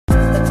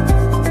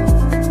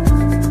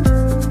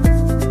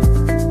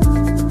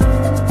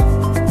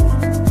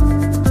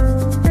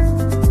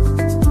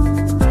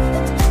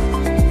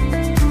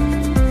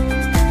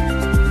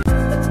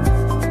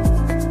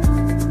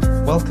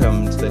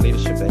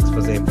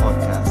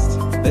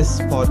podcast.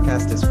 This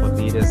podcast is for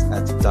leaders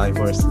at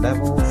diverse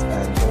levels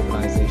and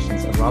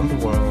organizations around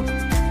the world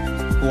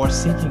who are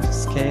seeking to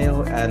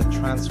scale and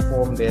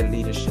transform their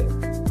leadership,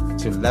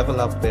 to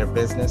level up their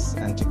business,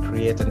 and to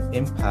create an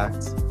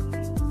impact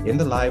in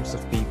the lives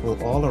of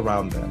people all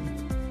around them.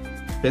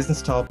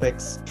 Business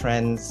topics,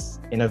 trends,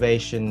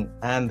 innovation,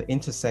 and the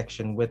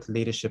intersection with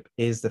leadership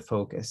is the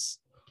focus.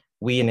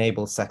 We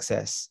enable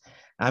success.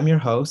 I'm your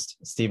host,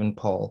 Stephen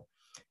Paul.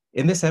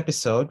 In this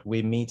episode,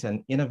 we meet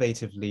an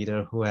innovative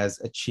leader who has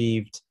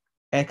achieved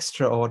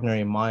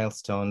extraordinary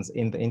milestones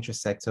in the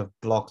intersect of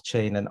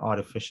blockchain and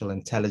artificial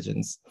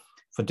intelligence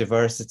for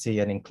diversity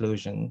and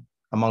inclusion,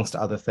 amongst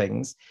other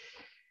things.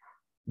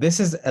 This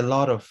is a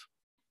lot of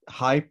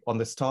hype on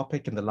this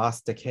topic in the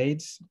last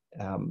decade.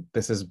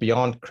 This is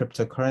beyond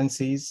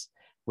cryptocurrencies.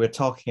 We're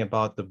talking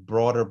about the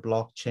broader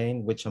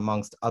blockchain, which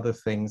amongst other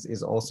things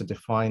is also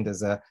defined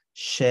as a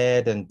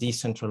shared and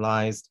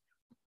decentralized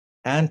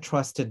and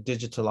trusted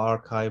digital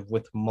archive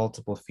with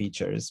multiple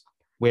features.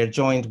 We're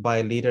joined by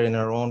a leader in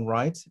her own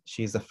right.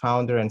 She's the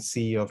founder and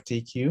CEO of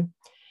TiiQu,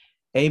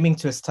 aiming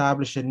to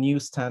establish a new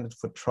standard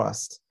for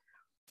trust.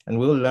 And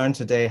we'll learn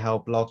today how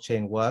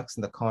blockchain works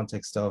in the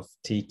context of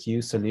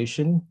TiiQu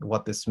solution,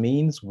 what this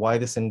means, why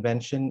this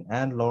invention,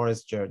 and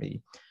Laura's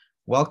journey.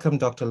 Welcome,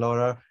 Dr.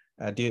 Laura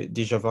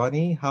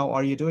Degiovanni. How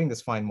are you doing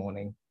this fine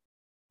morning?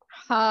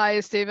 Hi,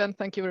 Stephen.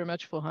 Thank you very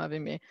much for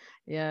having me.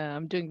 Yeah,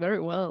 I'm doing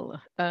very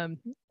well.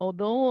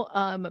 Although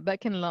I'm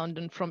back in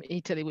London from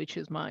Italy, which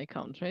is my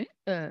country,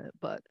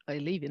 but I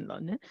live in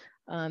London,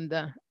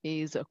 and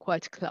is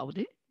quite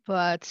cloudy.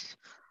 But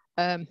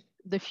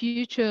the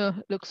future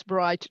looks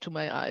bright to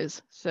my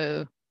eyes,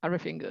 so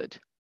everything good.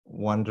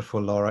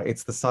 Wonderful, Laura.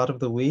 It's the start of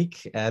the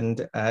week,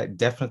 and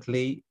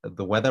definitely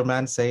the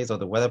weatherman says, or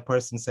the weather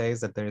person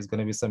says, that there is going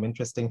to be some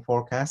interesting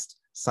forecast,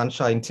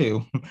 sunshine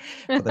too,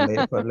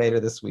 for later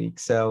this week.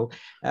 So,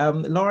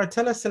 Laura,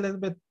 tell us a little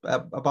bit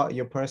about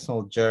your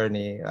personal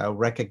journey. I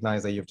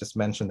recognize that you've just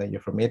mentioned that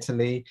you're from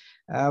Italy.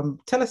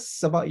 Tell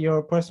us about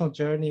your personal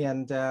journey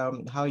and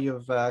how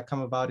you've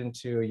come about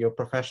into your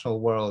professional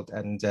world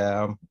and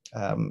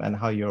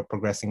how you're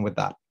progressing with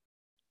that.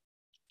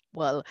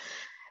 Well,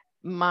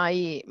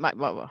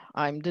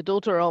 I'm the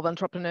daughter of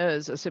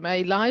entrepreneurs. So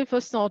my life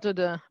started,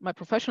 my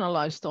professional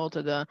life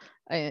started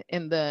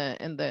in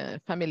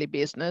the family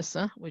business,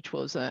 which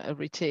was a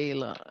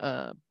retail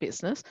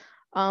business.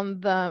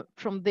 And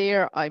from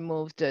there, I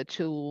moved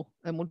to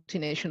a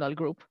multinational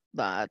group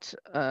that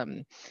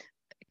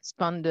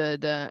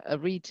expanded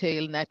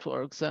retail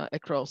networks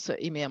across the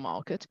EMEA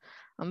market.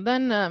 And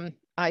then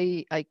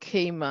I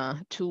came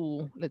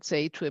to, let's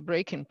say, to a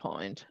breaking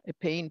point, a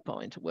pain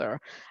point where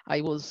I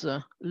was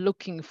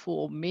looking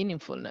for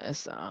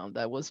meaningfulness, and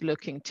I was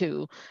looking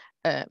to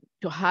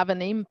have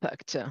an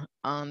impact.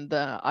 And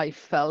I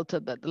felt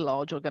that the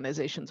large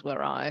organizations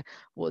where I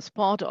was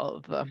part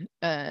of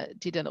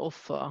didn't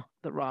offer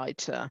the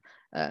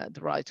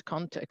right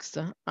context.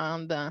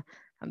 And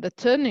the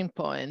turning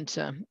point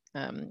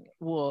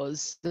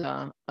was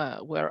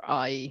where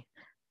I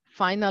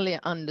finally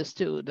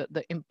understood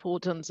the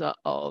importance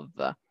of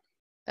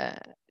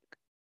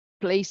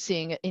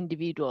placing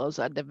individuals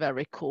at the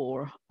very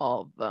core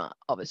of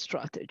a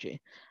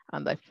strategy.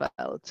 And I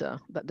felt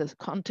that the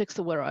context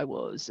where I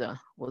was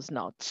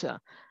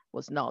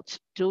not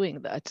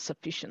doing that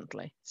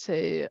sufficiently.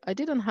 So I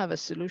didn't have a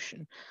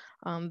solution.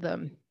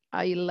 And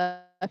I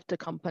left the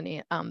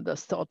company and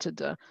started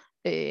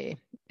a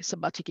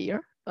sabbatic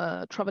year,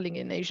 traveling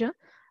in Asia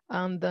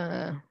and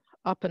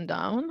up and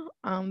down.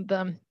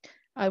 And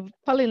I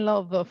fell in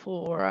love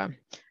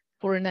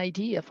for an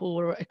idea,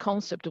 for a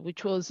concept,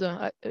 which was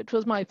it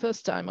was my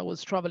first time I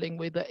was traveling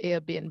with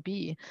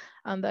Airbnb,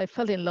 and I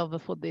fell in love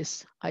for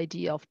this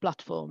idea of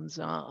platforms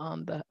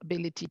and the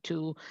ability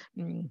to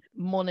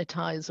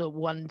monetize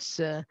one's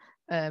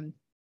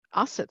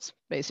assets,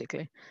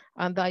 basically.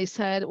 And I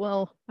said,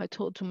 well, I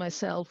thought to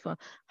myself,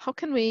 how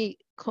can we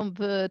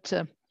convert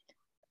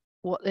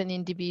what an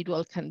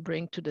individual can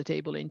bring to the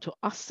table into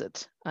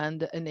assets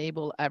and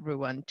enable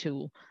everyone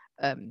to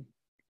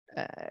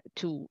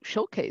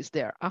showcase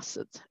their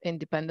assets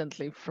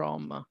independently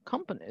from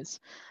companies.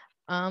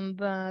 And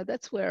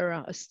that's where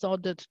I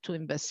started to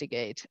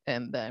investigate.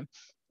 And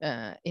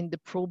in the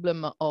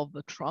problem of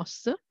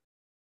trust,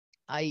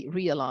 I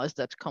realized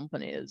that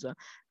companies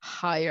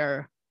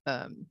hire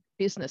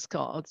business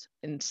cards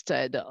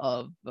instead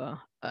of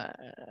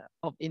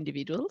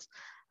individuals,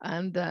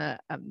 and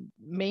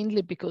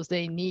mainly because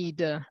they need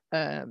to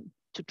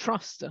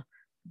trust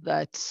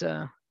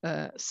that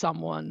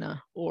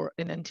someone or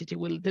an entity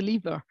will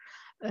deliver.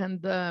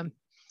 And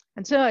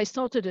so I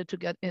started to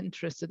get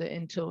interested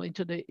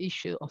into the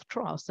issue of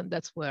trust, and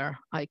that's where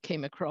I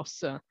came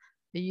across a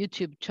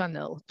YouTube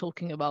channel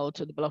talking about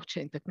the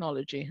blockchain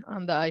technology.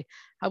 And I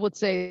would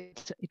say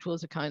it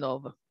was a kind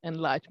of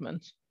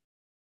enlightenment.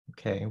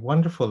 Okay,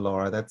 wonderful,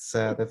 Laura.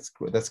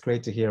 That's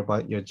great to hear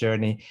about your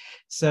journey.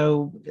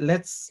 So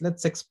let's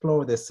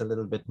explore this a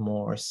little bit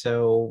more.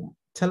 So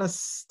tell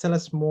us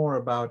more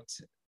about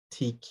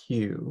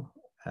TiiQu.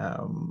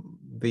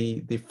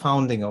 the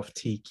founding of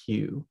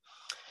TiiQu.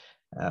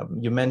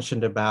 You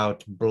mentioned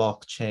about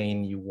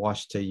blockchain. You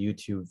watched a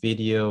YouTube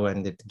video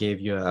and it gave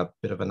you a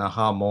bit of an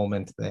aha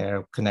moment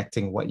there,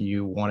 connecting what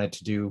you wanted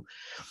to do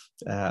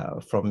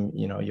from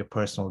your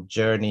personal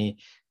journey.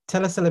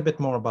 Tell us a little bit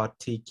more about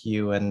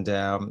TiiQu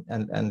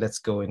and let's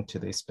go into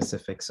the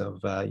specifics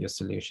of your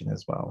solution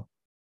as well.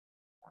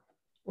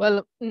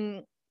 Well,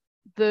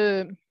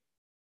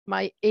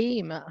 my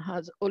aim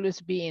has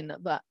always been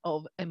that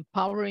of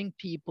empowering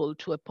people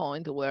to a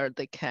point where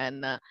they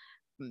can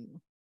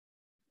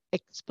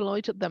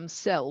exploit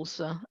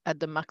themselves at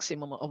the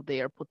maximum of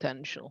their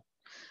potential.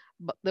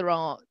 But there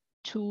are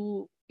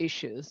two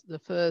issues. The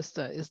first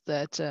is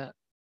that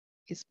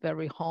it's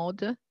very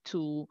hard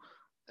to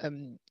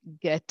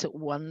get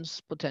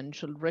one's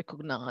potential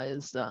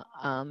recognized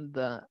and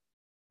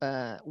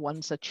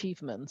one's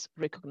achievements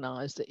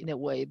recognized in a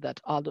way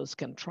that others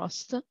can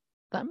trust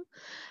them.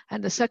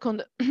 And the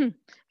second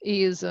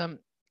is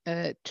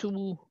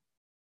to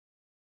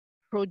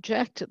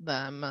project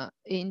them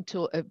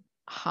into a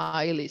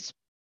high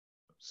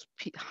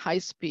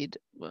speed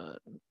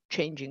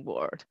changing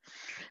world.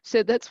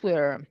 So that's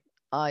where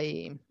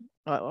I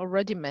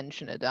already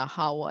mentioned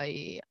how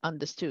I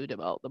understood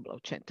about the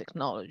blockchain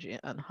technology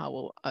and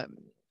how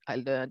I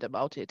learned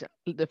about it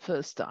the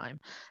first time.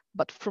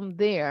 But from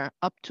there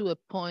up to a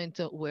point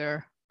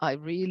where I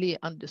really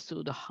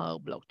understood how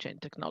blockchain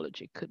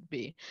technology could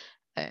be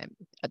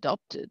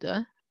adopted,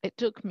 it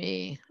took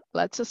me,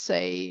 let's just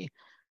say,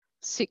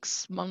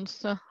 6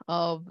 months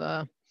of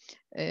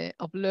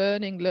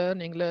learning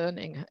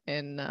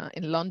in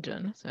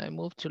London. So I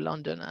moved to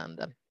London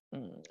and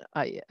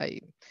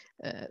I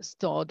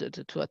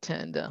started to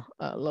attend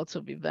lots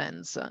of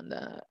events and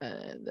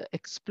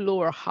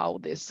explore how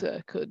this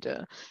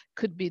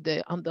could be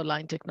the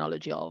underlying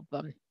technology of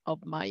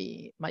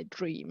my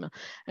dream.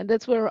 And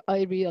that's where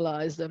I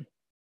realized,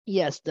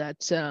 yes, that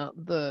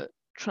the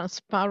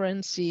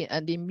transparency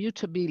and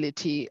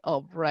immutability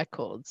of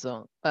records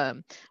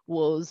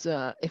was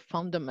a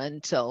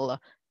fundamental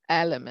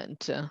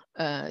element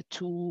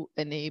to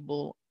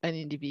enable an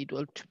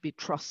individual to be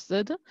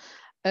trusted,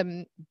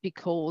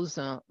 because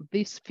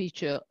this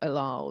feature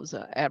allows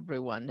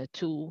everyone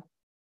to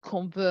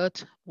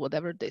convert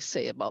whatever they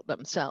say about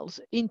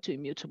themselves into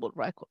immutable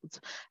records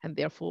and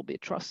therefore be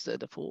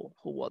trusted for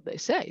what they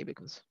say,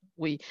 because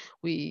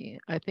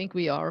I think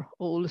we are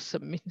all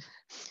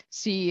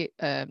see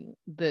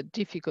the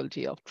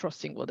difficulty of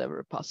trusting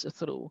whatever passes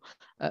through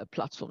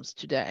platforms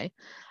today.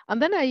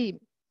 And then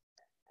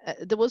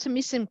there was a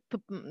missing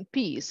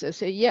piece. I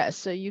say, yes,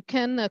 so you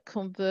can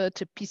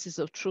convert pieces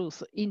of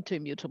truth into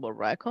immutable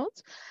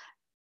records,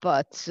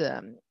 but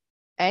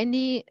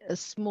any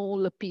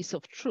small piece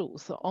of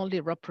truth only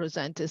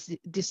represents a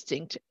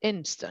distinct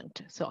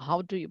instant. So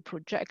how do you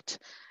project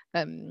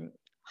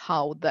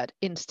how that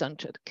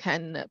instant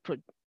can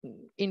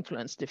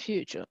influence the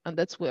future? And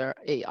that's where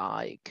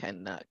AI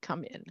can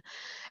come in.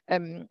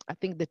 I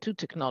think the two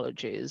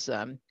technologies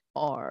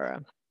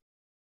are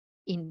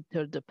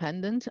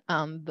interdependent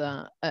and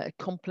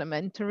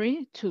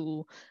complementary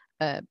to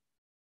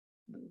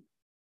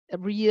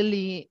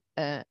really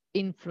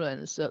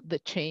influence the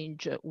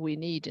change we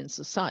need in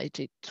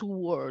society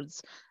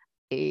towards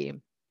a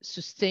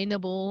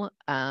sustainable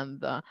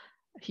and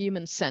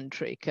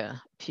human-centric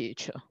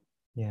future.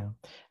 Yeah,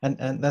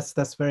 and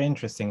that's very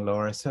interesting,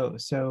 Laura. So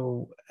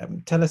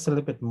tell us a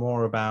little bit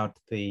more about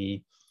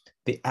the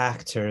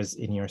actors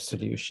in your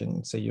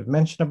solution. So you've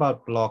mentioned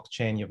about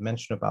blockchain, you've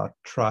mentioned about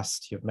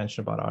trust, you've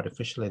mentioned about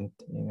artificial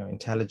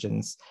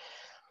intelligence.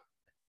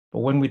 But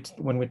when we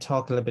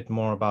talk a little bit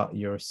more about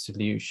your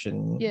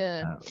solution,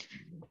 yeah.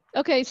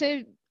 Okay,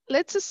 so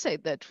let's just say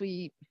that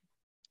we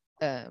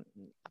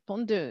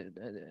along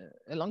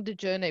the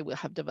journey we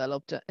have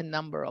developed a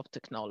number of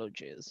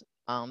technologies,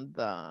 and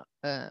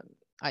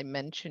I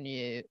mention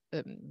you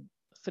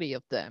 3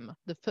 of them.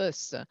 The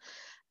first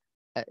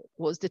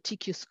was the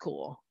TiiQu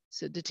score.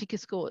 So the TiiQu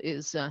score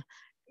is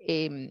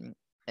an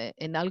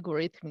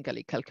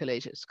algorithmically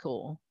calculated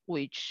score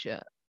which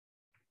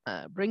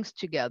brings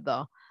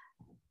together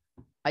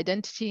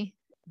identity,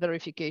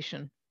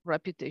 verification,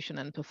 reputation,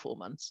 and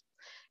performance.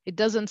 It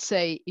doesn't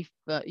say if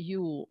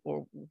you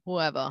or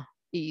whoever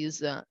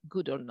is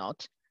good or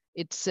not.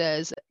 It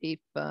says if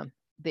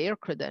their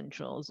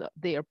credentials,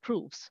 their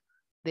proofs,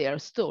 their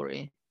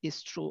story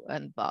is true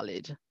and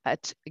valid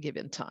at a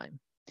given time.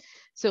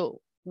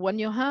 So when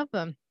you have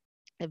a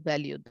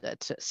value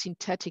that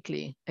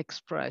synthetically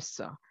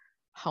expresses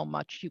how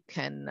much you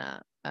can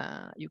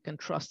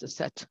trust a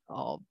set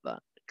of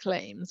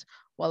claims,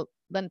 well,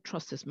 then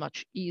trust is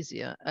much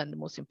easier. And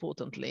most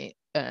importantly,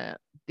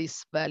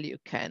 this value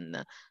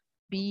can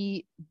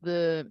be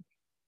the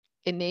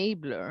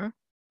enabler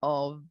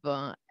of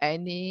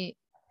any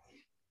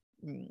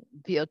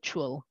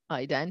virtual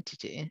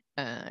identity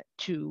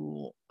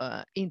to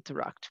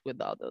interact with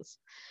others.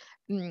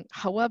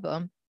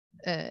 However,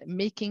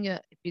 making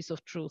a piece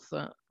of truth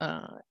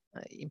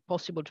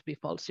impossible to be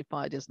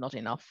falsified is not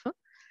enough.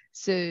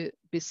 So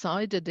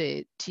beside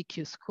the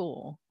TiiQu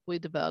score, we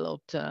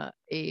developed a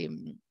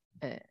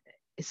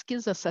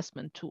skills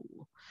assessment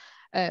tool,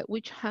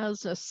 which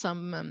has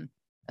some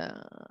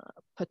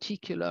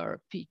particular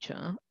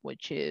feature,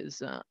 which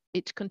is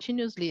it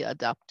continuously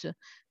adapts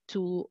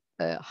to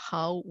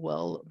how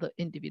well the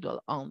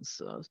individual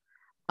answers.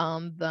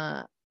 And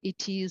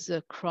it is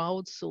a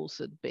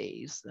crowdsourced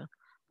based,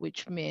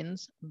 which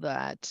means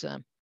that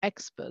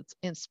experts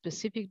in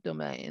specific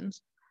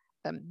domains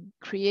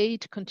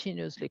create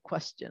continuously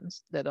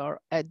questions that are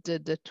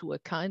added to a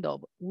kind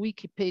of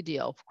Wikipedia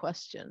of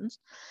questions,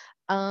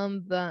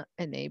 and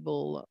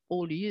enable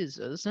all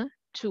users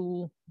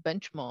to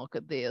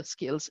benchmark their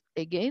skills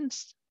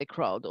against a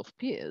crowd of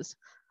peers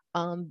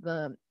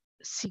and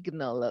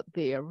signal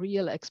their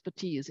real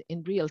expertise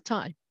in real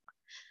time,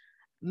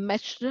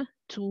 matched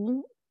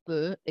to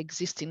the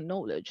existing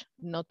knowledge,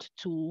 not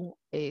to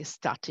a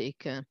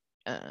static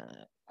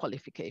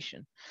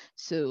qualification.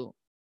 So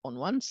on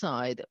one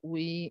side,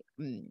 we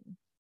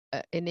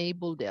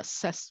enable the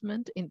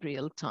assessment in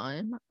real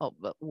time of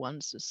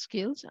one's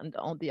skills, and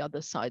on the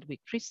other side, we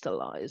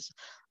crystallize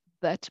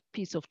that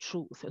piece of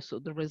truth, so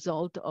the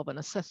result of an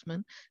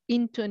assessment,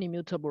 into an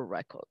immutable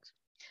record.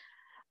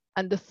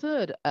 And the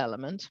third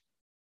element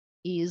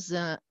is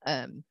that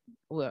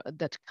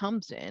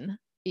comes in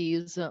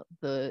is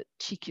the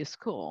TiiQu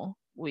score,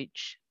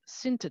 which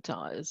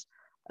synthesize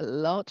a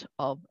lot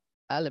of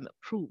element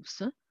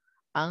proofs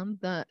and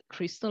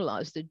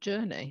crystallize the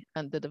journey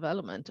and the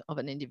development of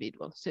an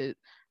individual. So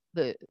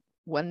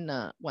when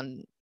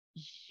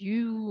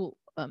you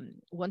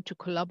want to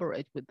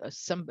collaborate with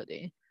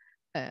somebody,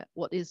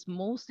 what is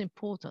most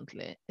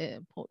importantly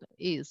important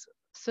is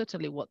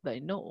certainly what they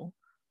know,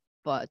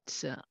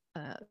 but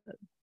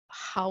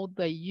how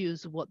they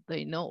use what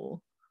they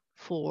know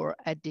for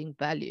adding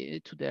value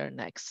to their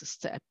next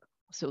step,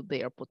 so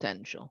their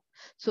potential.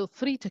 So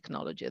 3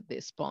 technology at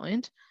this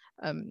point: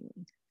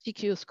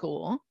 TiiQu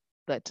score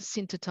that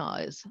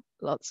synthesize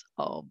lots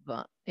of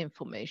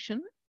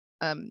information,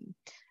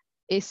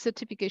 a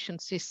certification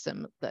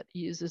system that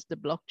uses the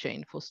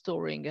blockchain for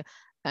storing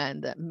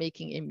and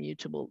making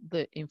immutable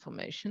the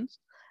information,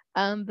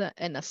 and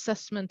an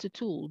assessment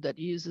tool that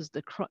uses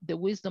the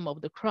wisdom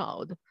of the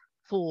crowd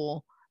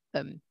for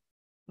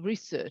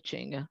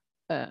researching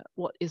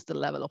what is the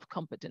level of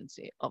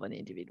competency of an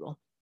individual.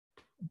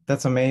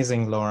 That's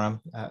amazing, Laura.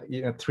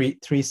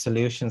 Three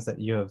solutions that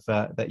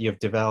you've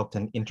developed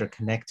and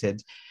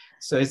interconnected.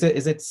 So is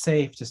it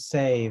safe to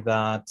say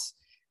that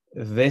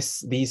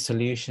these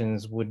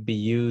solutions would be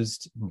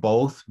used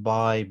both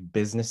by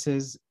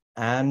businesses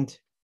and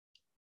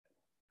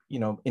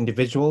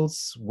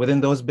individuals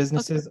within those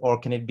businesses, okay, or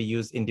can it be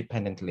used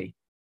independently?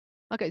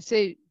 Okay,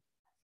 so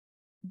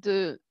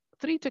the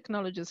 3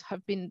 technologies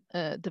have been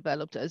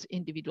developed as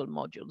individual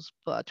modules,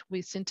 but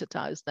we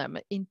synthesize them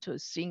into a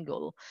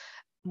single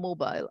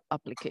mobile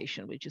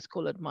application, which is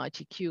called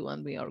MyTiiQu,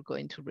 and we are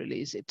going to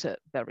release it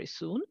very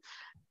soon.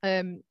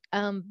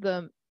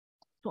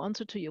 To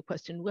answer to your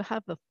question, we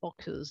have a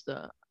focus.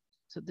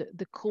 So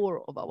the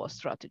core of our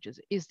strategies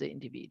is the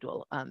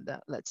individual and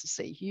let's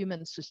say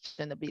human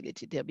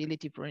sustainability, the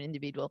ability for an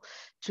individual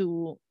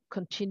to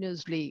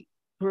continuously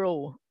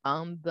grow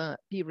and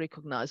be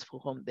recognized for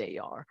whom they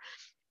are.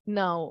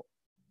 Now,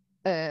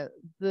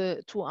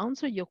 to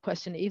answer your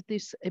question, is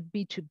this a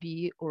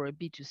B2B or a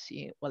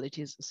B2C? Well, it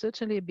is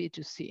certainly a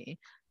B2C,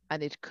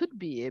 and it could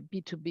be a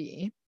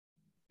B2B,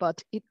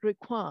 but it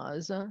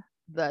requires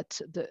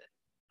that the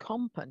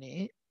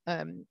company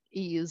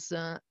is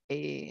an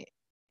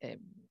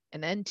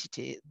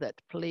entity that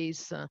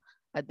plays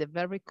at the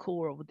very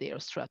core of their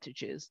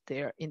strategies,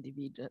 the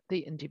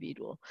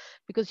individual,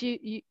 because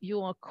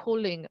you are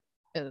calling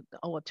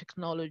our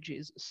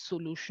technologies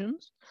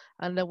solutions,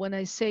 and when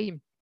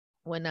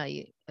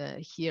I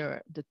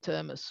hear the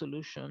term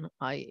solution,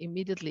 I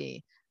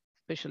immediately,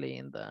 especially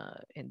in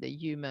the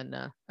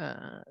human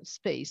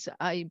space,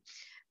 I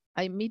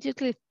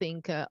immediately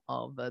think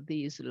of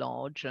these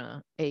large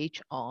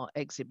HR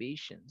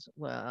exhibitions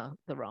where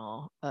there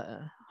are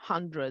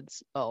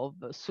hundreds of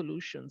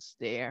solutions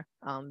there,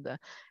 and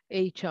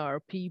HR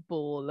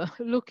people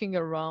looking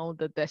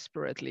around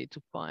desperately to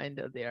find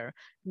their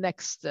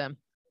next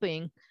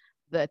thing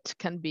that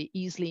can be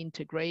easily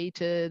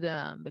integrated,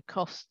 and the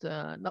cost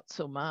not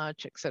so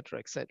much, etc.,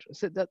 etc.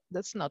 So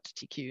that's not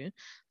TiiQu.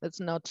 That's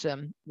not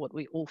what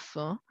we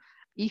offer.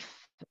 If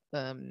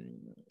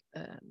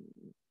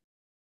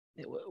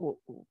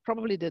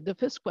probably the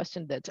first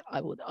question that I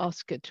would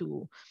ask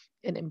to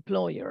an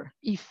employer,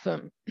 if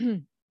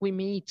we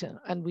meet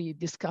and we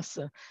discuss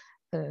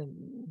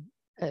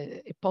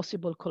a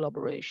possible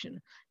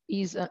collaboration,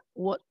 is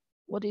what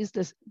is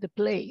the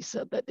place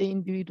that the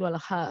individual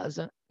has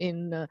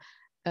in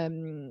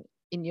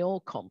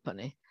your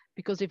company?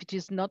 Because if it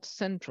is not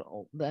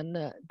central, then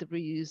there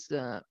is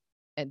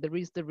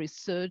the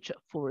research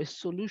for a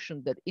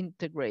solution that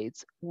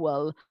integrates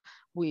well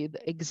with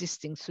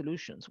existing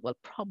solutions. Well,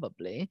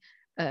 probably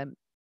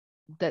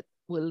that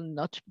will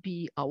not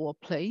be our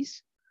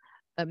place,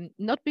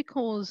 not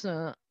because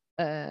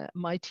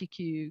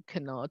MyTiiQu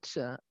cannot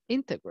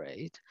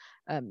integrate,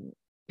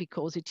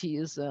 because it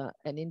is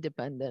an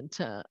independent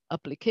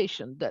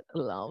application that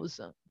allows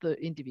the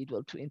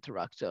individual to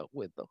interact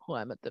with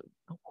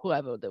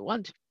whoever they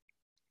want.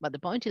 But the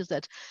point is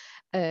that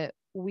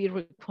we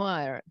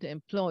require the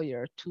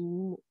employer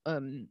to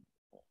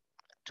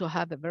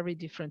have a very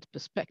different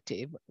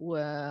perspective,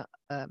 where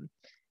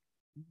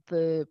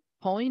the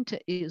point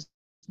is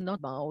not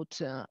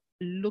about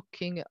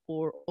looking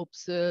or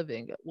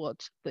observing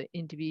what the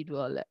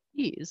individual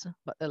is,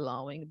 but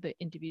allowing the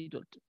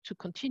individual to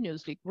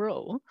continuously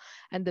grow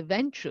and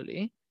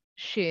eventually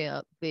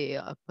share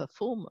their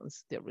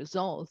performance, their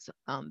results,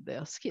 and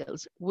their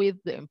skills with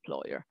the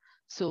employer.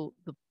 So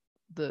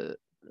the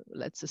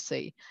let's just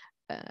say,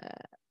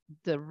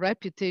 the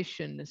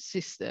reputation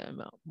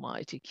system,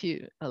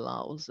 MyTiiQu,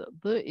 allows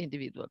the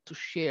individual to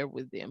share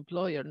with the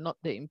employer, not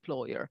the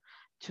employer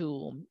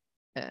to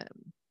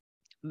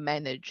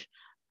manage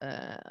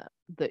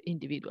the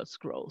individual's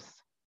growth.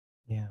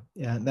 Yeah,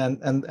 yeah,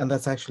 and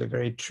that's actually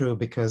very true,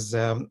 because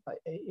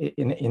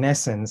in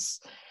essence,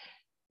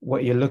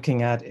 what you're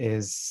looking at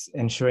is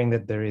ensuring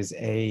that there is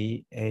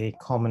a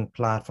common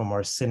platform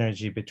or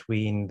synergy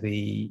between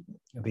the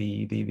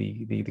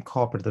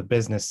corporate, the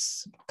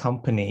business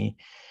company,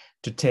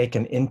 to take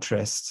an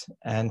interest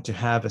and to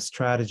have a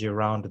strategy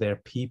around their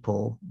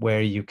people,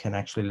 where you can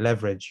actually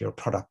leverage your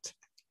product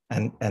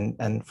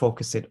and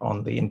focus it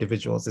on the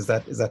individuals. Is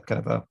that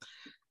kind of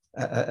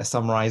a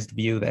summarized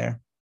view there?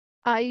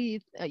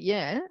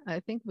 Yeah, I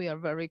think we are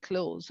very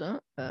close.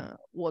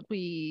 What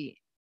we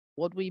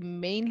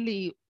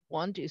mainly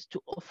want is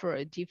to offer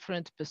a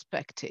different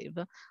perspective,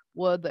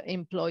 where the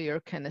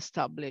employer can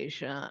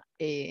establish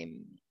a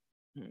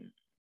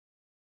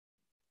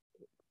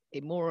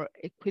more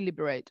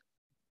equilibrated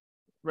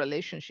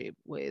relationship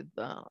with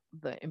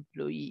the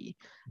employee,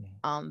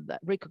 and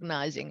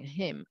recognizing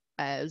him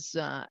as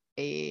the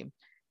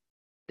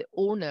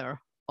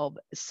owner of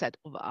a set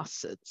of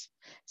assets.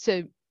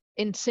 So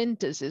in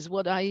synthesis,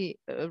 what I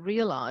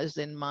realized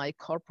in my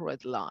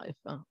corporate life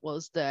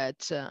was that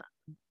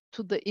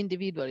to the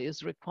individual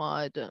is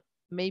required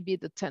maybe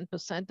the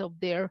 10% of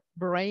their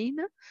brain,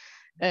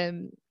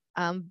 and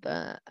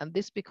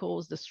this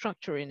because the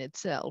structure in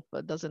itself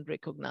doesn't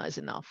recognize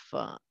enough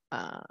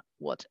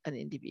what an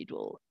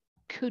individual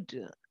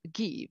could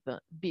give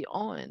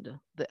beyond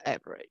the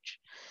average.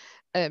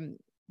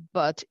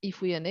 But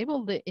if we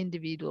enable the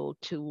individual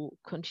to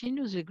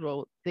continuously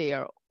grow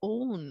their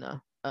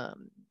own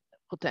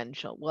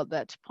potential, well,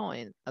 at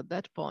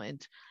that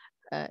point,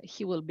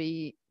 he will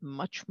be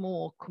much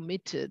more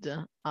committed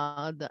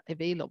and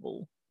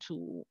available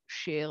to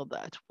share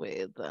that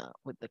with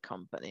the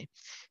company.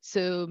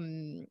 So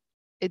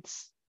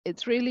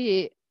it's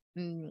really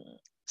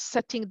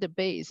setting the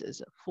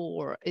basis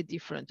for a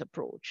different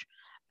approach,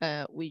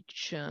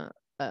 which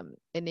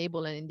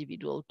enable an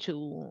individual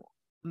to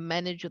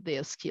manage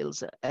their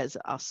skills as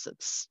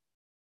assets.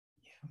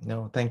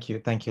 No, thank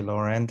you,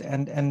 Laura.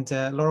 And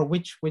Laura,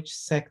 which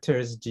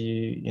sectors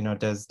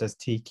does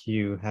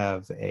TiiQu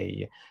have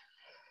a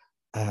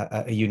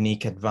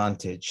unique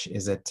advantage?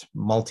 Is it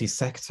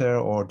multi-sector,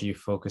 or do you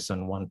focus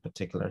on one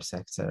particular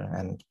sector,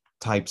 and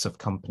types of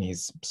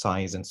companies,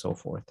 size, and so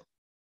forth?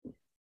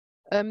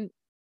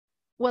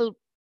 Well,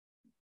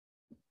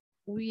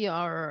 we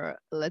are,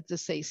 let's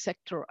just say,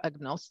 sector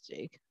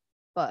agnostic,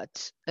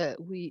 but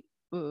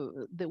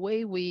the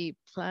way we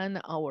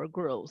plan our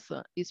growth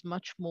is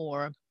much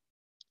more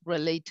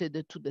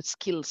related to the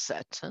skill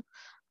set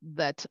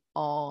that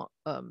are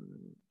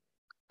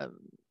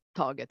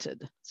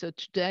targeted. So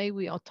today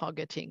we are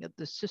targeting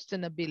the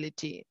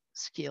sustainability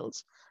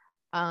skills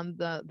and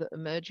the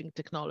emerging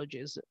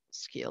technologies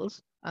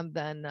skills, and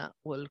then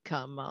will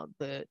come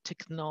the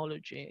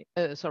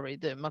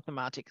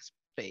mathematics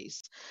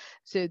space.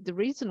 So the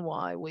reason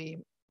why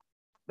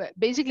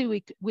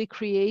basically we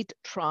create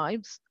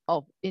tribes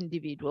of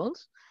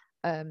individuals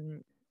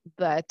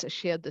that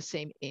share the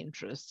same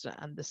interests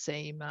and the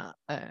same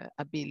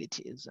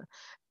abilities.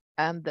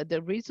 And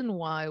the reason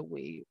why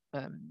we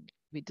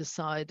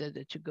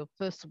decided to go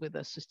first with the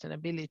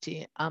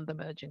sustainability and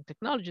emerging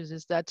technologies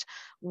is that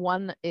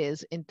one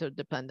is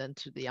interdependent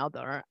to the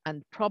other,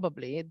 and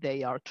probably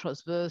they are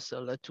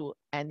transversal to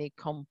any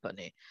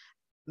company.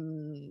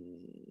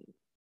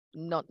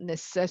 Not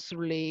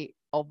necessarily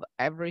of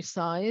every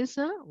size.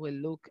 We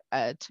look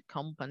at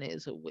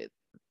companies with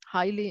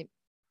highly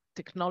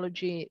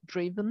technology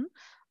driven,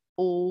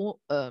 or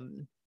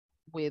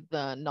with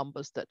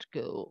numbers that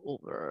go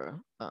over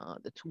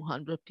the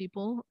 200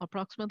 people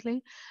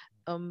approximately.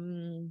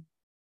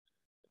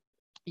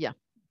 Yeah,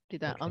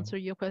 did that answer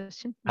your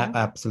question? No?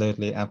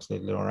 Absolutely,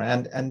 Laura.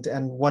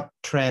 And what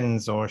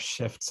trends or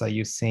shifts are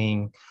you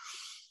seeing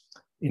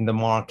in the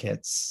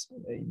markets?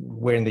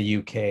 We're in the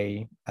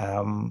UK,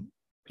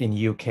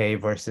 in UK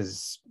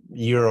versus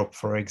Europe,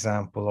 for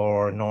example,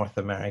 or North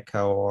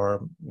America,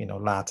 or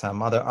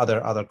LATAM,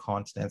 other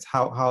continents.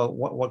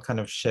 What kind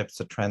of shifts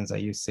or trends are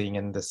you seeing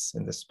in this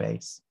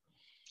space?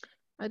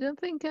 I don't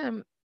think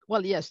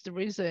Well, yes, there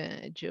is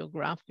a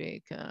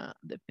geographic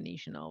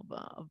definition of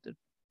the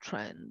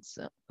trends,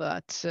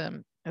 but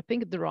I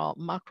think there are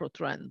macro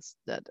trends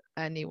that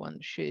anyone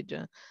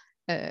should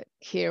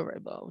care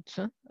about,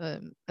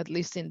 at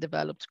least in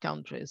developed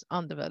countries.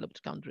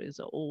 Undeveloped countries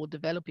or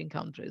developing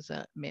countries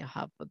may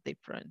have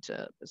different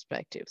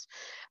perspectives.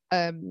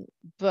 Um,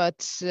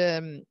 but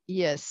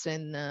yes,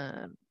 and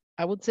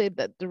I would say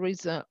that there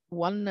is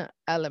one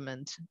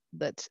element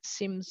that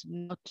seems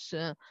not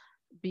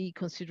be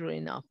considered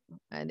enough,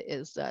 and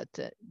is that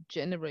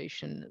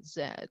Generation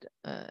Z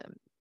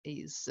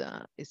is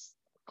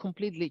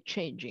completely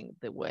changing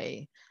the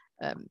way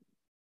um,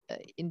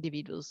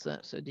 individuals,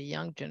 so the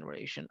young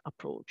generation,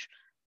 approach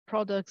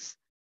products,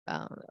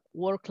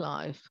 work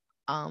life,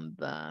 and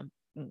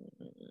mm,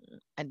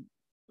 and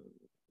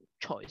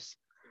choice,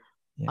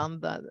 Yeah.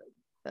 and that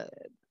uh,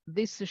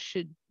 this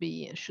should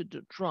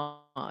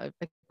drive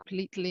a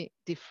completely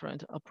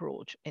different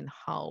approach in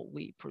how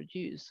we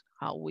produce,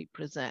 how we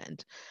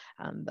present,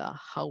 and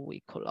how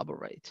we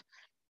collaborate.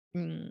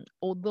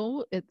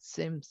 Although it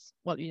seems,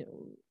 well,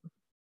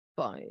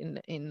 by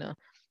in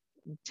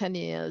 10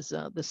 years,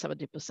 the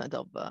 70%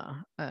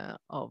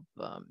 of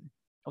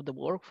the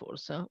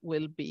workforce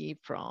will be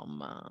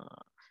from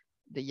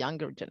the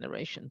younger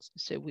generations.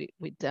 So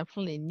we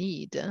definitely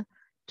need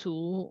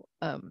to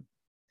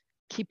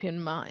keep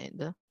in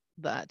mind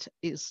that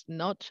is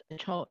not a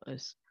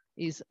choice,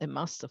 is a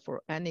must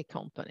for any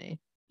company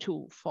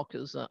to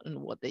focus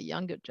on what the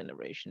younger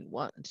generation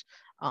wants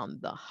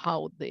and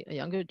how the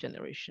younger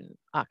generation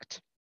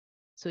act.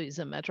 So it's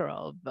a matter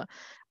of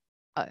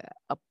uh,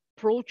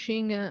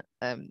 approaching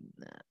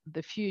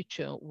the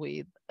future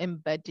with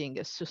embedding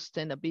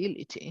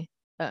sustainability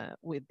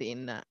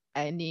within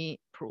any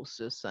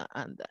process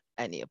and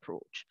any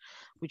approach,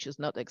 which is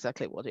not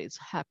exactly what is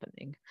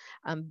happening.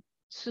 And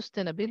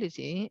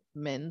sustainability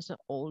means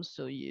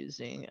also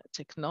using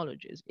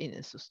technologies in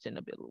a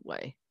sustainable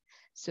way.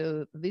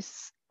 So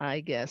this, I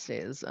guess,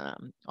 is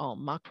our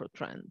macro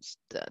trends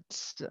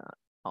that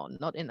are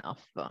not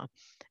enough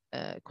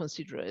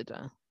considered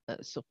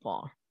so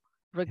far, Yeah.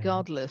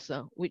 regardless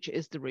which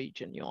is the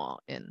region you are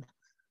in.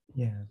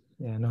 Yeah,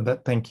 yeah, no,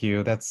 that thank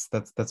you. That's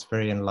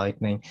very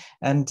enlightening.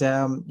 And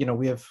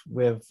we have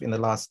in the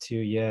last 2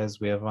 years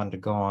we have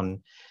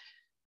undergone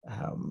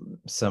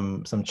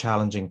some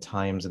challenging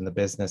times in the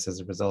business as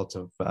a result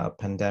of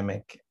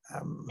pandemic.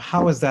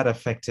 How has that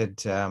affected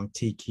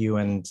TiiQu,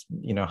 and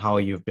how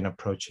you've been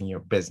approaching your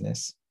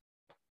business?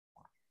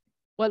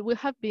 Well, we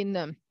have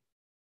been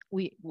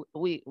we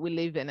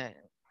live in a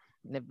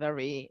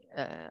very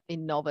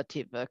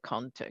innovative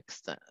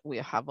context. We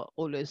have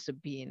always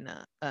been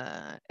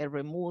a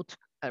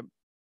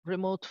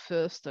remote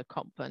first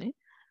company.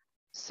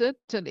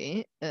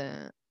 Certainly,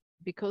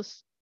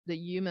 because the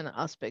human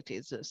aspect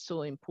is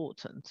so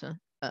important.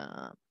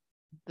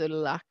 The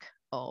lack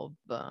of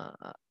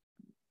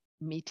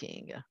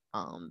meeting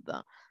and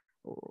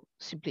or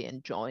simply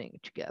enjoying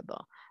together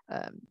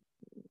um,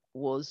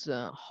 was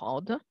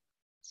hard.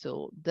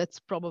 So that's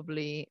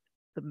probably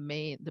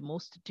the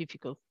most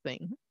difficult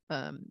thing.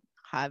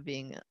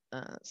 Having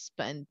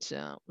spent,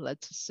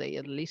 let's say,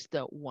 at least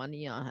 1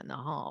 year and a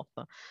half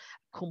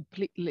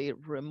completely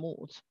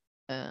remote,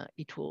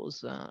 it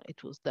was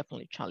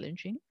definitely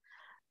challenging.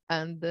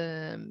 And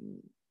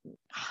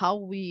how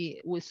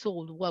we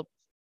solved, well,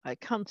 I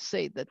can't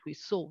say that we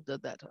solved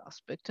that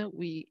aspect.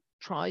 We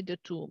tried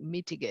to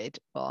mitigate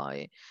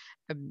by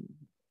um,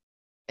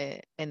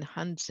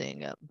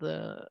 enhancing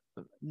the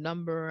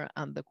number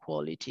and the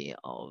quality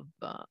of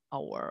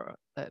our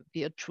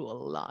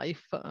virtual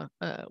life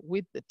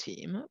with the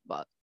team,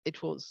 but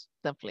it was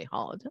definitely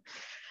hard.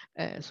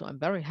 So I'm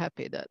very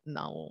happy that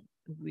now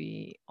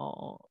we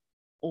are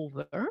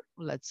over,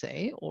 let's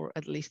say, or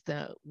at least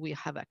we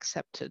have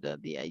accepted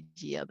the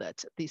idea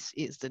that this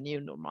is the new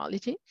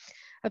normality.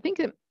 I think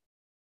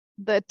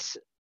that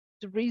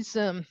there is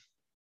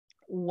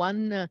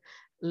one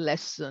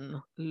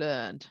lesson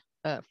learned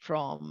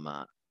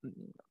from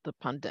the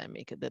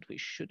pandemic that we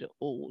should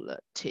all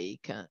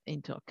take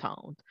into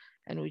account,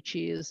 and which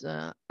is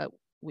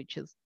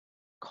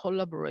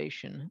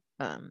collaboration.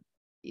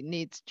 It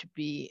needs to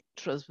be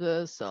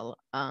transversal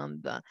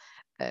and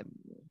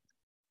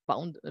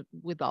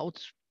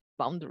without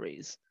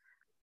boundaries.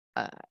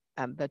 Uh,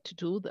 and that to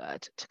do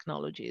that,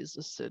 technology is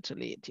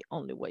certainly the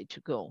only way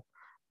to go.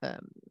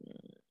 Um,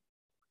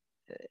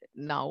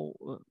 Now,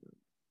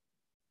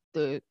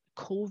 the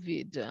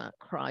COVID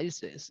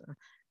crisis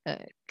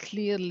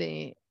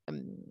clearly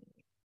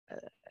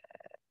uh,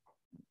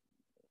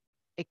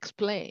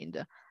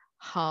 explained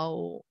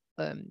how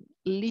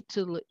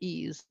little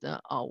is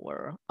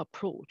our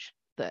approach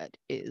that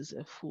is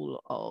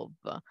full of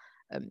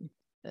um,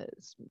 uh,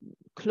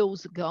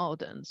 closed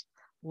gardens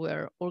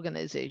where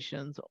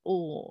organizations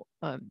or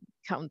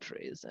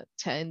countries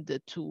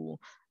tend to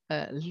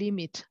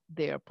limit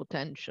their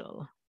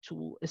potential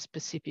to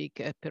specific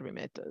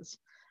perimeters,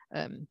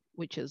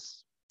 which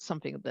is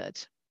something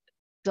that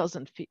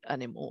doesn't fit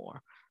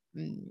anymore.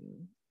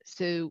 Mm,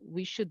 so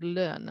we should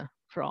learn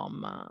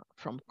from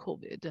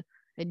COVID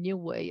a new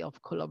way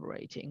of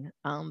collaborating,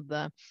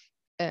 and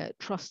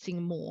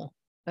trusting more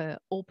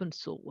open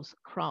source,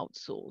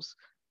 crowdsource,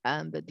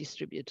 and the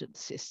distributed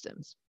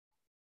systems.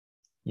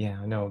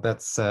 Yeah, no,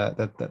 that's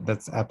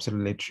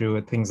absolutely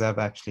true. Things have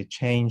actually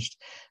changed,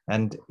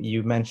 and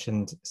you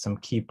mentioned some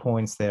key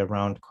points there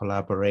around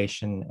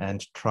collaboration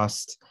and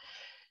trust.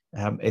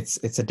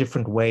 It's a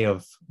different way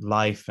of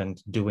life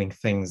and doing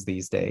things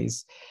these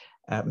days.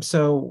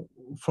 So,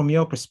 from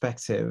your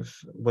perspective,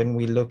 when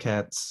we look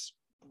at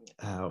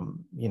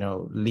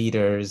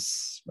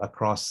leaders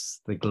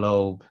across the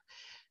globe,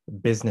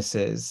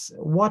 businesses,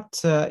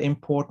 what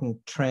important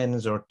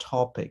trends or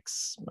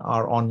topics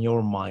are on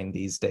your mind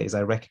these days?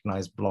 I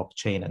recognize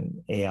blockchain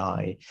and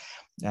AI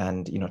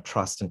and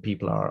trust and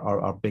people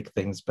are big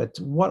things, but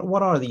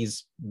what are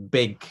these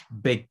big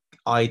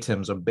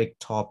items or big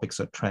topics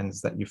or trends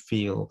that you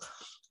feel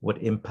would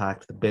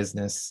impact the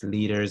business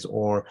leaders,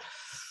 or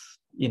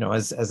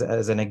as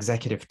an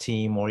executive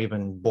team or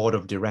even board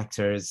of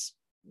directors?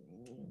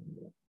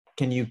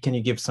 Can you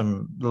give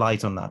some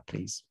light on that,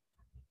 please?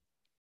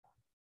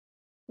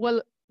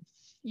 Well,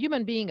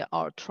 human beings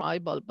are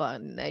tribal by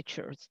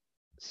nature.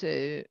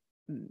 So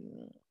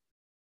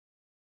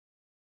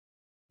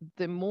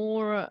the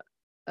more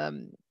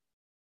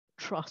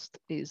trust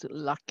is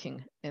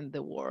lacking in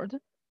the world,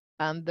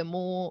 and the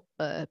more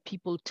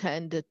people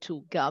tend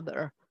to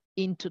gather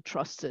into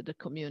trusted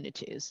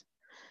communities.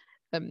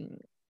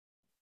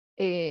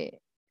 I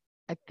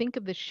think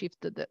the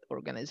shift that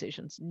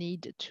organizations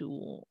need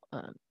to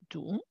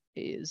do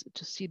is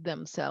to see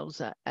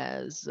themselves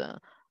as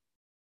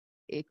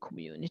a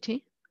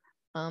community,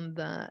 and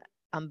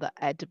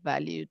add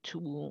value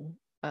to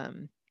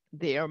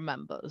their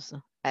members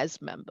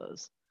as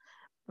members.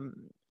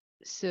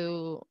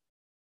 So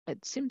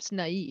it seems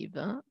naive,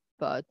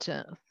 but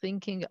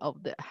thinking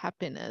of the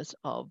happiness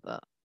of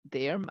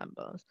their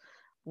members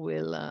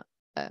will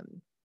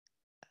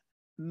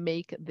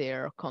make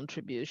their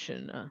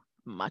contribution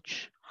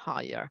much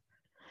higher,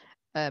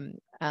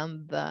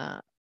 and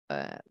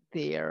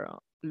their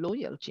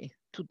loyalty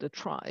to the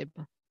tribe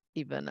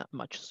even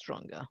much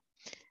stronger.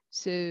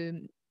 So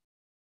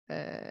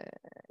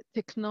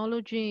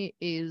technology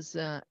is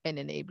an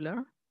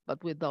enabler,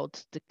 but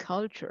without the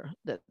culture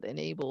that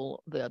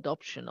enable the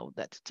adoption of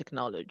that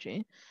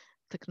technology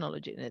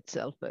in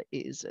itself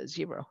is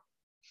zero.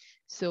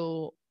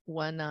 So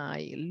when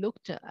I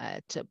looked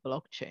at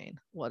blockchain,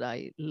 what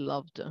I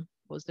loved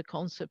was the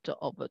concept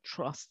of a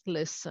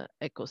trustless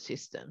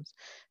ecosystems.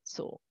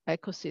 So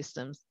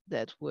ecosystems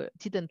that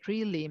didn't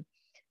really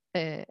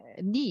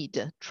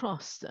need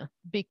trust,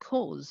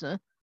 because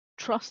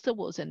trust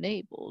was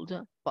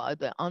enabled by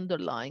the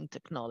underlying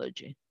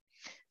technology.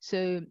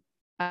 So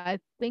I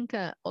think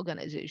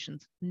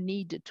organizations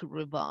need to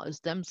revise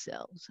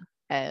themselves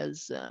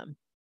as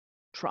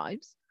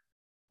tribes,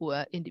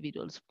 where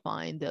individuals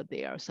find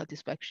their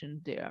satisfaction,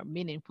 their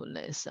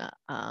meaningfulness,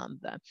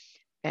 and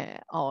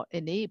are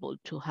enabled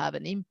to have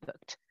an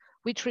impact,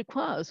 which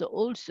requires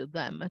also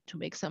them to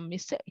make some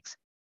mistakes.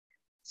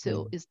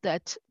 So is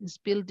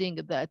building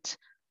that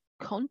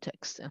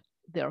context,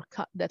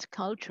 that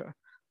culture,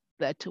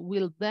 that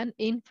will then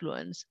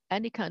influence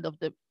any kind of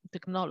the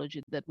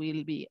technology that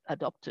will be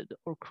adopted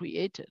or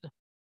created,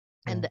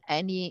 and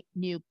any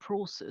new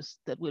process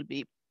that will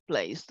be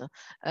placed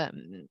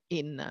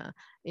in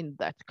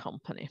that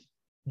company.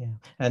 Yeah.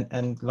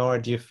 And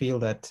Laura, do you feel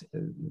that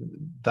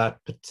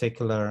that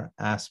particular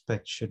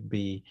aspect should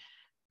be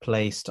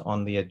placed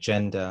on the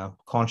agenda,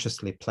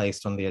 consciously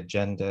placed on the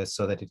agenda,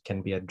 so that it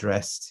can be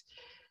addressed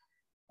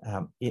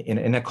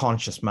in a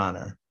conscious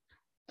manner?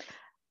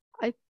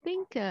 I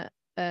think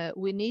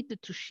we need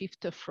to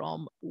shift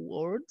from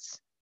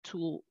words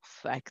to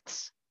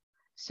facts.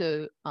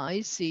 So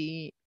I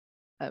see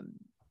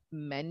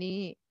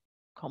many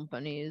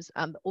companies,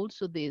 and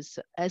also this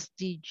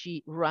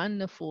SDG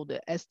run for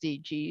the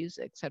SDGs,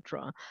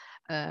 etc.,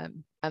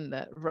 and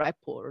the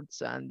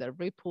reports and the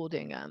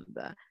reporting and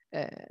the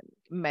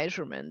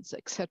measurements,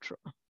 etc.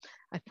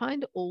 I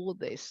find all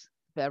this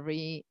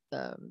very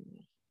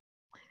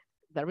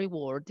very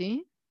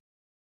wordy,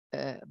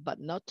 but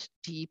not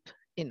deep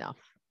enough.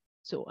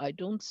 So I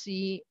don't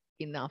see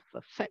enough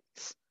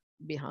facts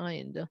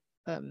behind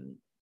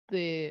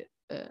the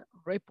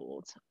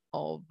reports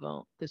of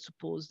the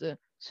supposed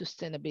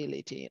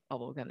sustainability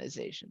of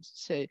organizations.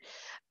 So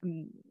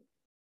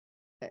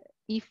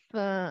if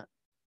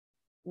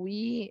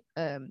we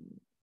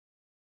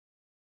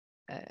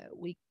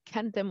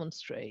can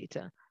demonstrate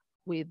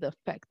with the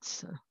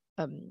facts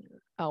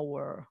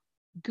our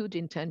good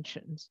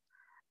intentions,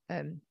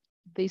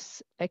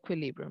 this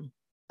equilibrium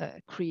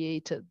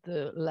created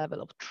the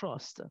level of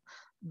trust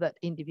that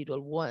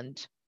individuals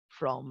want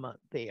from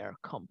their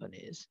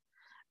companies.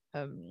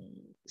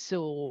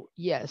 So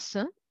yes,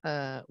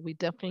 we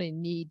definitely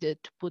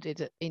needed to put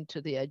it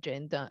into the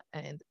agenda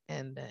and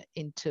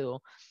into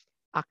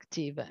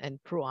active and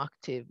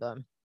proactive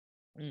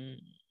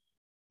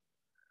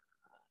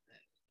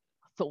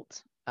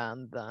thoughts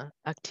and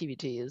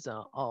activities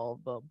of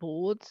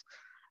boards,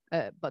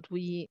 but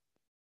we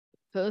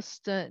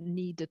first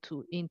need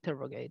to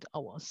interrogate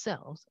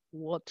ourselves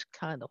what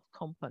kind of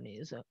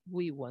companies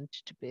we want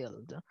to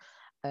build,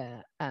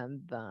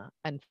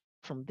 and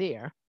from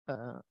there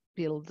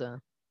build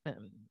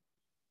um,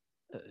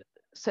 uh,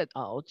 set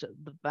out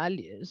the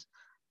values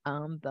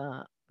and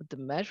the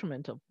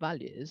measurement of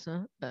values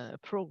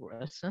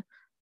progress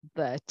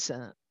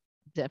that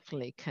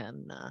definitely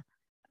can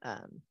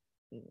um,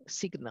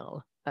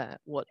 signal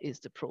what is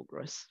the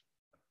progress.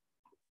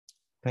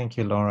 Thank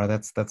you, Laura.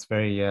 That's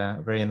very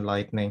very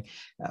enlightening.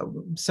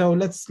 So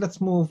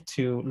let's move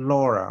to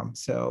Laura.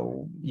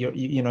 So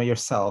you know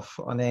yourself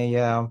on a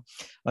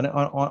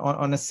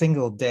on a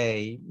single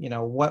day. You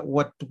know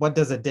what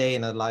does a day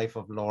in the life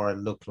of Laura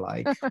look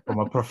like from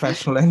a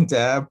professional and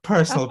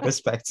personal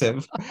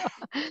perspective?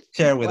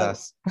 Share with Well,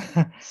 us.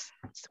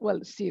 well,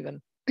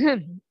 Stephen,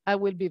 I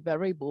will be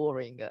very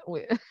boring.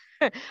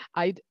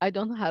 I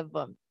don't have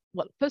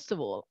well, first of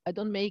all, I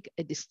don't make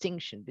a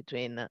distinction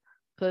between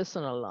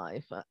personal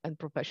life and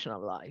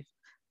professional life.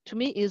 To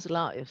me, is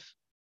life.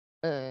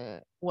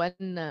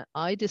 When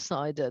I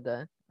decided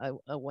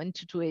I went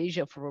to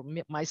Asia for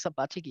my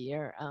sabbatic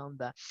year,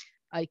 and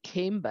I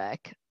came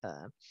back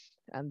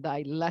and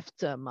I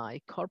left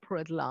my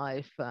corporate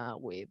life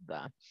with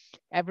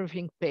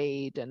everything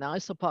paid, a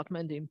nice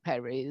apartment in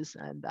Paris,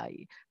 and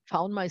I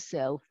found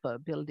myself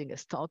building a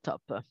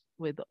startup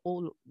with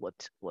all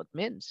what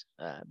means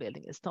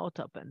building a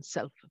startup and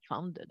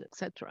self-founded,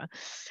 etc.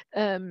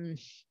 Um,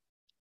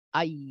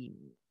 I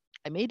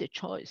I made a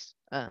choice,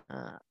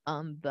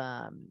 and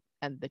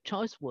the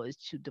choice was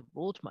to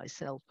devote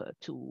myself um,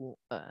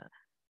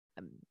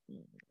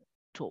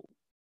 to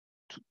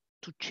to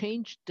to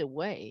change the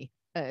way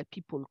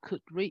people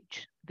could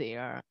reach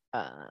their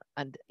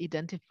and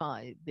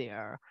identify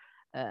their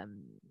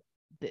um,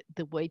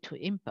 the way to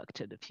impact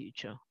the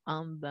future,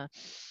 and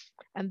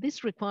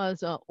this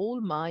requires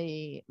all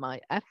my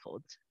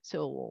effort.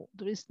 So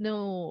there is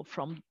no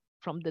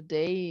from the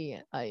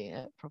day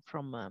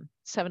from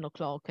 7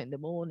 o'clock in the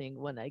morning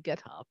when I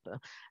get up.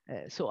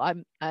 So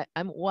I'm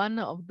one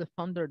of the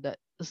founder that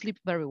sleep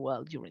very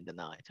well during the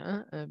night,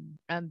 huh?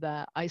 And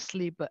I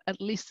sleep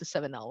at least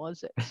 7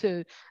 hours.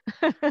 So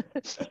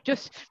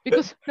just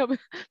because, no,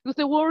 because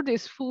the world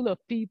is full of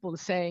people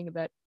saying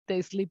that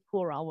they sleep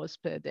 4 hours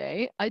per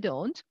day. I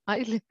don't.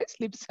 I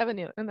sleep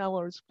 7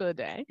 hours per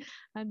day,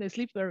 and I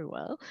sleep very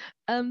well.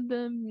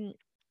 And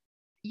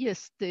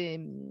yes,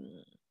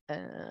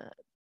 uh,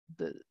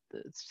 the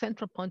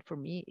central point for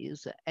me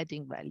is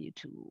adding value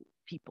to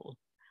people,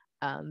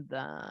 and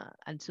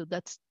so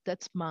that's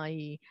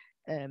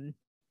um,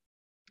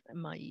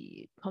 my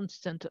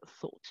constant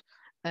thought.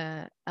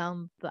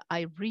 And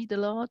I read a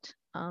lot,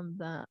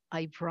 and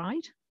I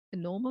write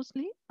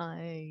enormously.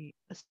 I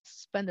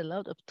spend a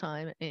lot of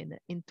time in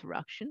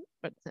interaction,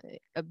 but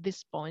at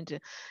this point,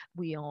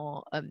 we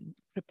are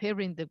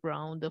preparing the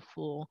ground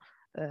for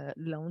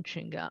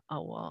launching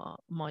our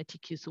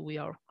MyTiiQu. So we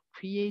are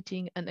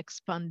creating and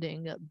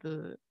expanding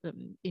the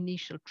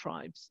initial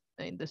tribes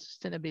in the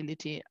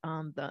sustainability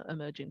and the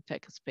emerging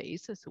tech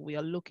space. So we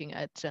are looking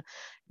at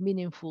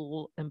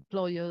meaningful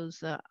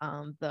employers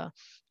and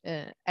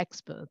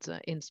experts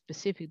in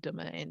specific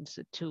domains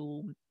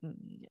to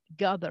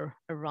gather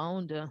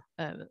around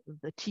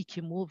the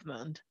TiiQu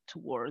movement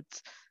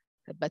towards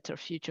a better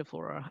future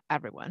for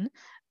everyone.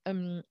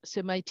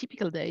 So my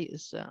typical day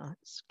is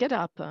get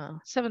up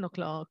 7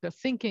 o'clock,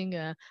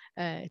 thinking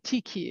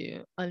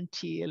TiiQu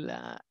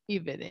until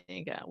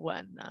evening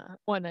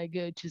when I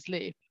go to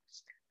sleep.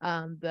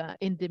 And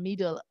in the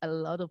middle, a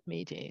lot of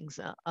meetings,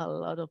 a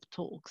lot of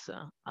talks,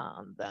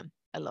 and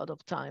a lot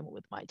of time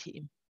with my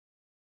team.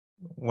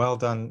 Well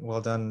done,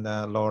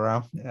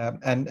 Laura.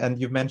 And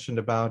you mentioned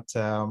about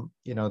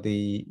you know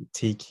the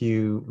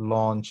TiiQu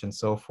launch and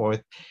so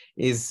forth.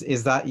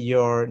 Is that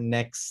your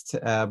next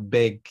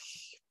big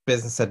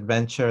business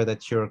adventure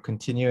that you're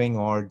continuing,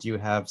 or do you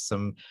have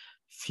some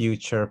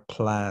future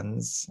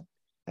plans?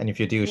 And if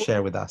you do,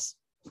 share with us.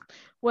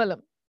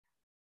 Well,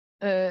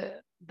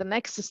 the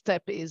next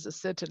step is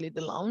certainly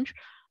the launch.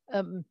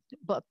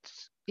 But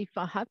if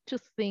I had to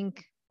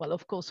think, well,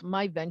 of course,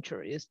 my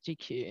venture is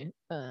TiiQu,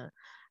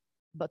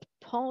 but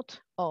part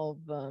of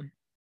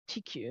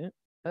TiiQu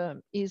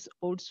is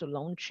also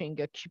launching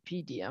a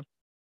Qpedia.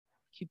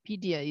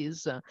 Qpedia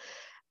is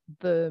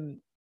the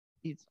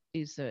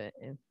is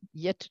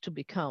yet to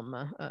become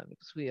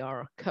because we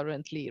are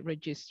currently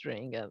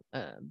registering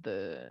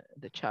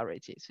the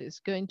charity. So it's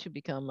going to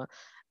become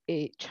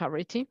a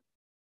charity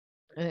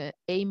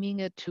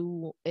aiming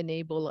to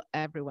enable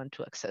everyone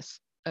to access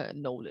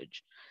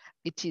knowledge.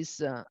 It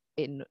is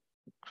in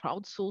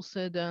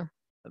crowdsourced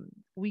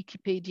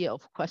Wikipedia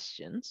of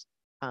questions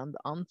and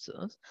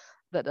answers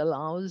that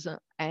allows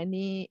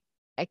any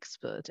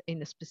expert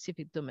in a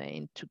specific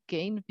domain to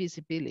gain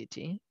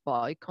visibility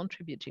by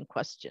contributing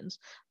questions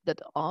that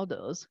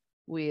others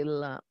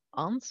will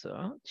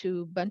answer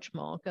to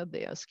benchmark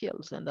their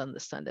skills and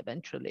understand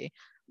eventually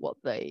what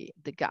the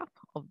gap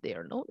of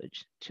their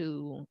knowledge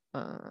to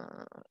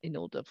in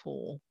order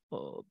for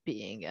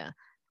being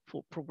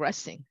for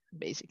progressing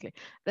basically.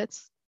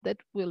 that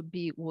will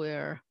be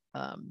where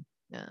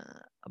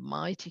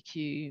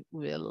MyTiiQu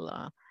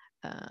will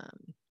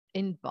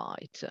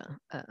invite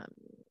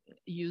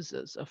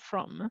users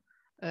from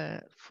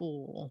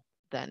for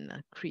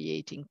then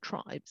creating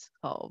tribes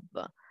of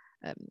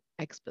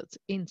experts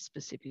in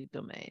specific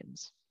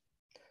domains.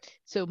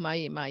 So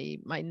my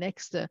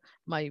next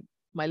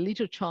my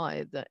little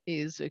child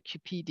is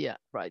Wikipedia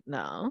right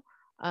now,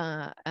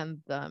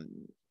 and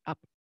up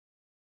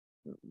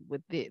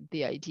with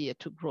the idea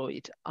to grow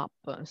it up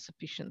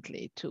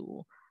sufficiently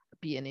to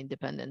be an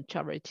independent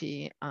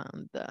charity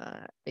and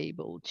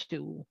able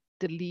to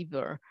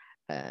deliver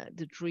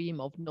the dream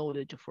of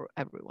knowledge for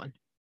everyone.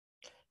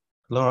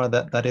 Laura,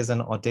 that is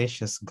an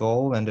audacious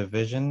goal and a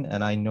vision,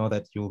 and I know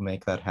that you'll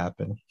make that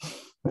happen.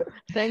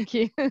 Thank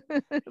you.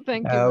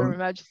 Thank you very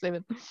much,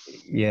 Stephen.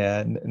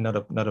 Yeah, not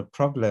a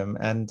problem.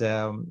 And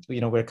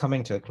we're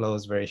coming to a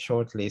close very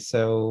shortly.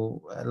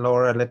 So,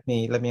 Laura, let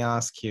me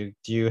ask you: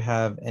 do you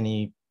have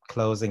any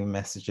closing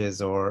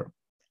messages or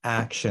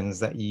actions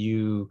that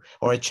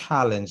or a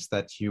challenge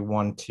that you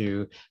want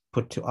to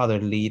put to other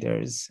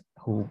leaders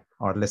who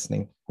are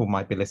listening, who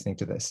might be listening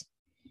to this?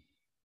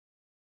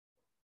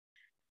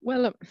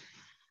 Well,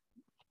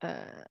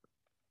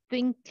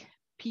 think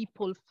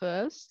people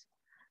first.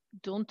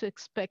 Don't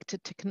expect a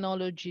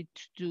technology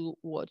to do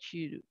what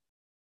you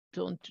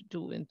don't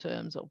do in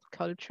terms of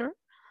culture,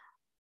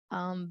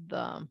 and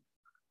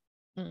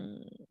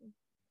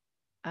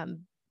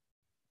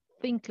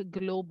think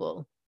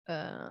global.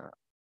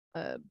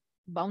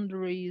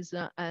 Boundaries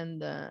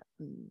and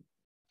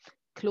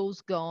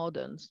closed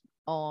gardens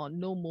are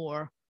no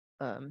more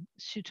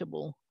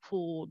suitable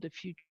for the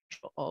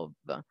future of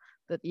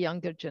that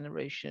younger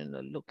generation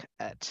look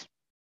at.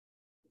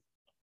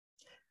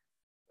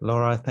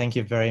 Laura, thank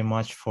you very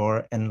much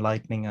for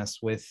enlightening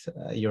us with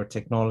your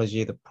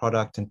technology, the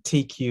product, and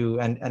TiiQu,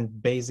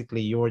 and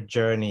basically your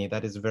journey.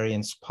 That is very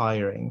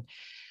inspiring.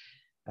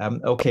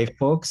 Okay,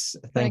 folks,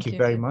 thank you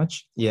very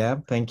much. Yeah,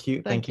 thank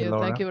you. Thank you,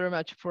 Laura. Thank you very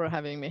much for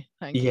having me.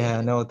 Thank you. Yeah,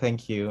 no,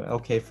 thank you.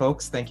 Okay,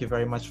 folks, thank you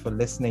very much for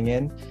listening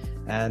in,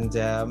 and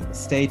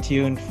stay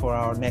tuned for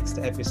our next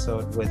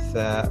episode with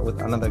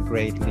another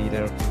great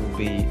leader who will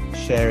be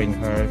sharing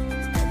her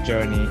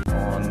journey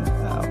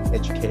on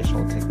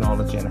educational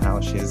technology and how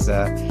she's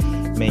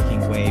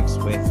making waves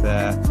with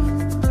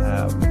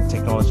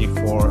technology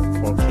for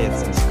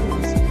kids in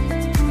schools.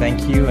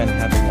 Thank you and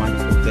have a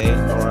wonderful day.